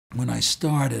when I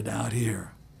started out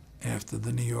here after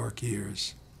the New York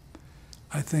years,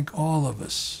 I think all of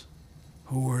us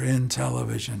who were in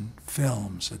television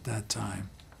films at that time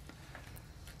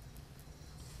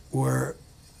were,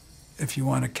 if you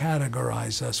want to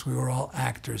categorize us, we were all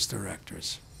actors,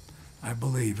 directors, I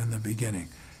believe, in the beginning.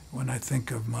 When I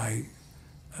think of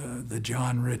the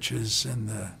John Riches and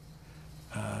the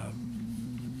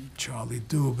Charlie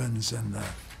Dubins and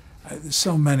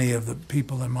so many of the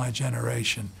people in my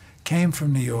generation came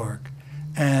from New York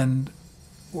and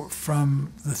were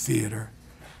from the theater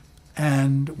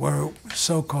and were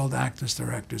so-called actors,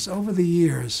 directors. Over the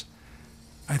years,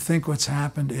 I think what's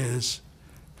happened is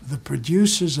the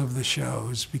producers of the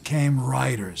shows became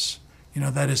writers. You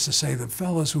know, that is to say, the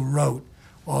fellows who wrote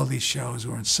all these shows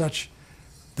were in such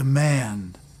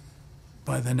demand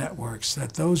by the networks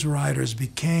that those writers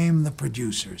became the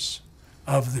producers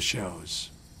of the shows.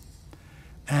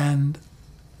 And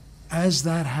as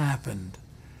that happened,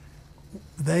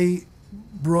 they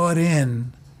brought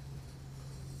in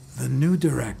the new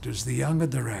directors, the younger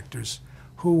directors,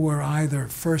 who were either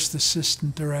first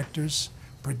assistant directors,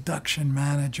 production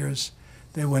managers.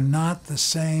 They were not the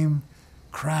same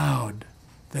crowd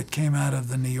that came out of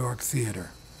the New York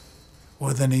theater,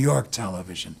 or the New York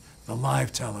television, the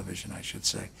live television, I should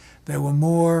say. They were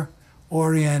more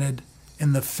oriented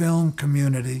in the film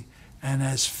community and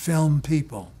as film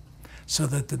people, so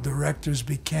that the directors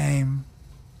became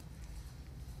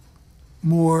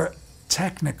more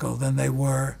technical than they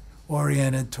were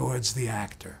oriented towards the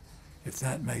actor, if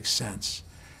that makes sense.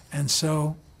 And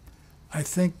so I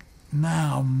think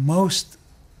now most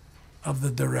of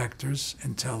the directors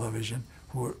in television,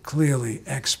 who are clearly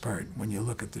expert when you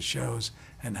look at the shows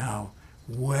and how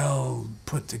well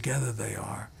put together they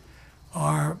are,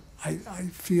 I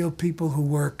feel people who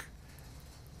work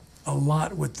a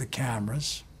lot with the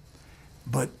cameras,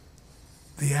 but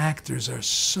the actors are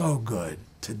so good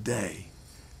today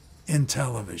in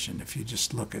television. If you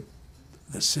just look at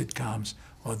the sitcoms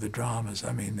or the dramas,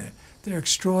 I mean, they're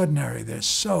extraordinary. They're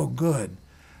so good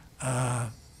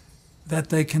that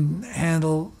they can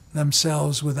handle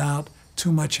themselves without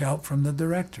too much help from the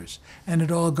directors. And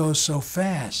it all goes so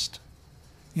fast.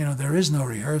 You know, there is no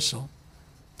rehearsal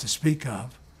to speak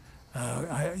of.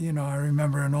 I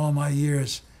remember in all my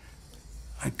years,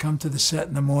 I'd come to the set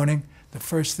in the morning. The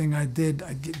first thing I did,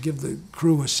 I'd give the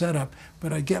crew a setup,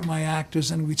 but I'd get my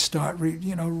actors and we'd start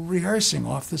rehearsing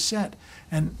off the set.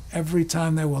 And every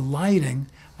time they were lighting,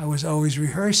 I was always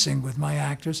rehearsing with my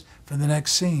actors for the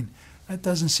next scene. That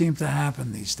doesn't seem to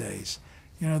happen these days.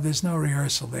 You know, there's no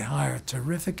rehearsal. They hire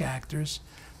terrific actors.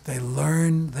 They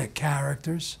learn their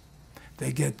characters.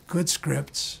 They get good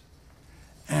scripts.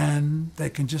 And they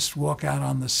can just walk out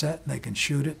on the set and they can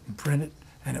shoot it and print it,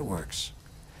 and it works.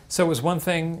 So was one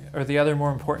thing or the other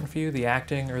more important for you, the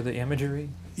acting or the imagery?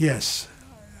 Yes.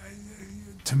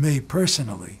 To me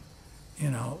personally, you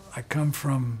know, I come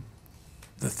from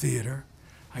the theater.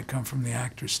 I come from the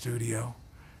actor's studio.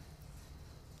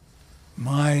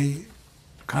 My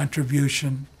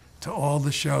contribution to all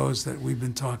the shows that we've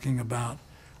been talking about,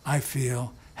 I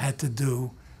feel, had to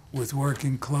do with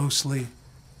working closely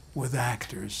with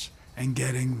actors and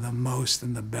getting the most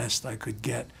and the best I could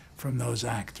get from those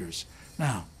actors.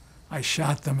 Now, I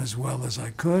shot them as well as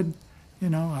I could. You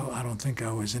know, I don't think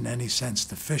I was in any sense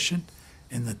deficient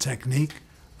in the technique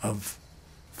of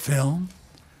film,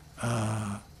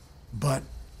 but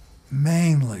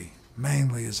mainly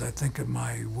as I think of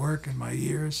my work and my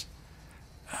years,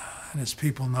 and as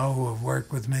people know who have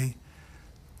worked with me,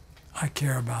 I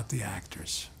care about the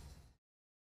actors.